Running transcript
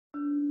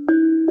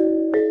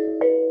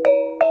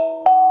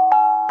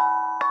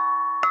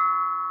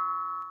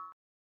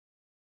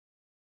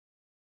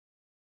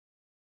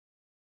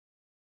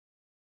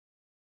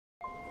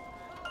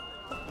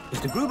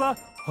Mr. Gruber.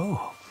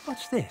 Oh,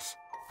 what's this?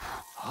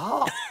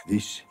 Ah,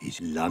 this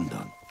is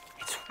London.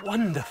 It's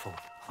wonderful.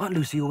 Aunt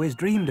Lucy always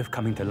dreamed of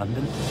coming to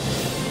London.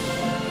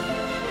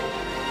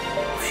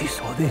 If she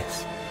saw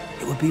this,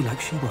 it would be like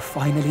she were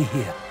finally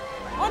here.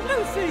 Aunt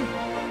Lucy!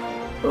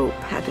 Oh,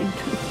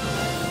 Paddington.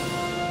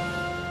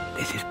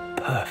 This is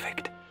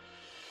perfect.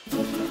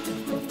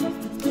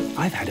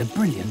 I've had a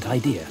brilliant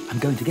idea. I'm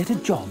going to get a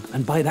job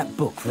and buy that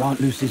book for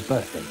Aunt Lucy's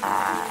birthday.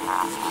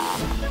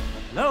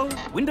 Hello?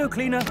 Window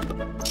cleaner?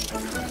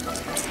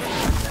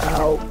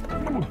 Ow.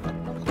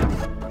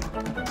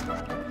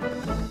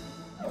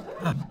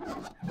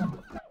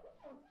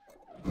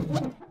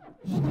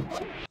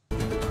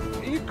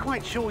 Are you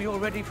quite sure you're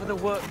ready for the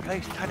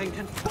workplace,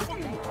 Paddington?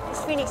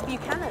 It's Phoenix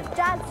Buchanan,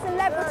 Dad's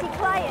celebrity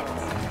client.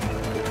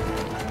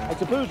 I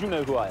suppose you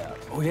know who I am.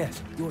 Oh,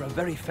 yes. You're a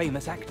very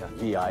famous actor.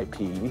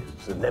 VIP,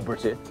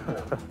 celebrity.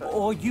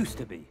 Or used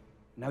to be.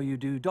 Now you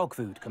do dog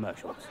food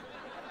commercials.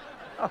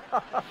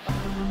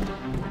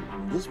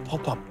 This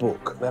pop-up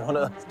book, where on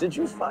earth did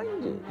you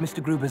find it?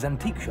 Mr. Gruber's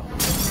antique shop.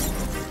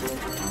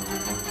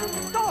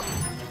 Stop!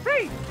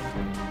 Freeze!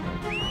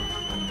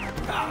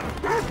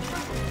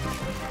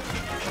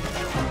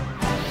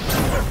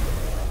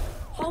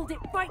 Hold it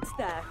right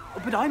there.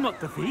 But I'm not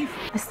the thief.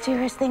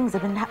 Mysterious things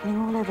have been happening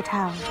all over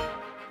town.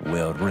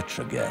 We're rich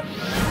again.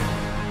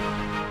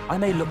 I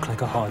may look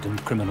like a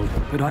hardened criminal,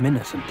 but I'm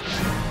innocent.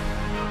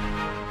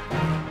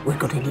 We're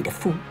going to need a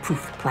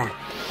foolproof plan.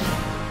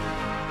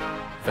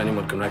 If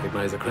anyone can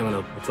recognize a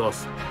criminal, it's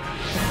us.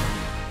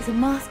 He's a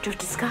master of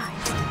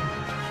disguise.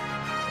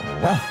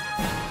 Well,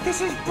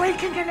 This is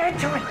breaking and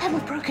entering. I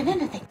haven't broken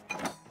anything.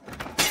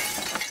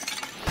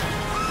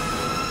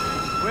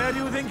 Where do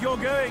you think you're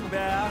going,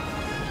 Bear?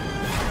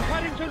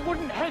 Paddington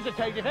wouldn't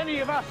hesitate if any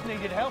of us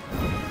needed help.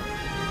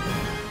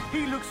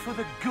 He looks for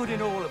the good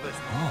in all of us.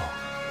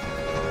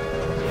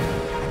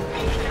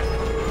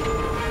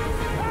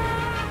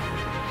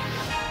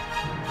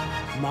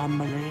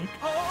 Marmalade.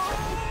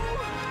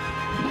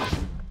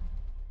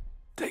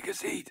 Take a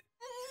seat.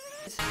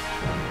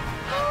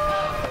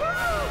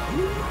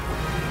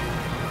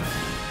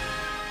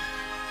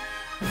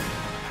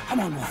 Come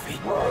on,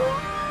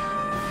 Wolfie.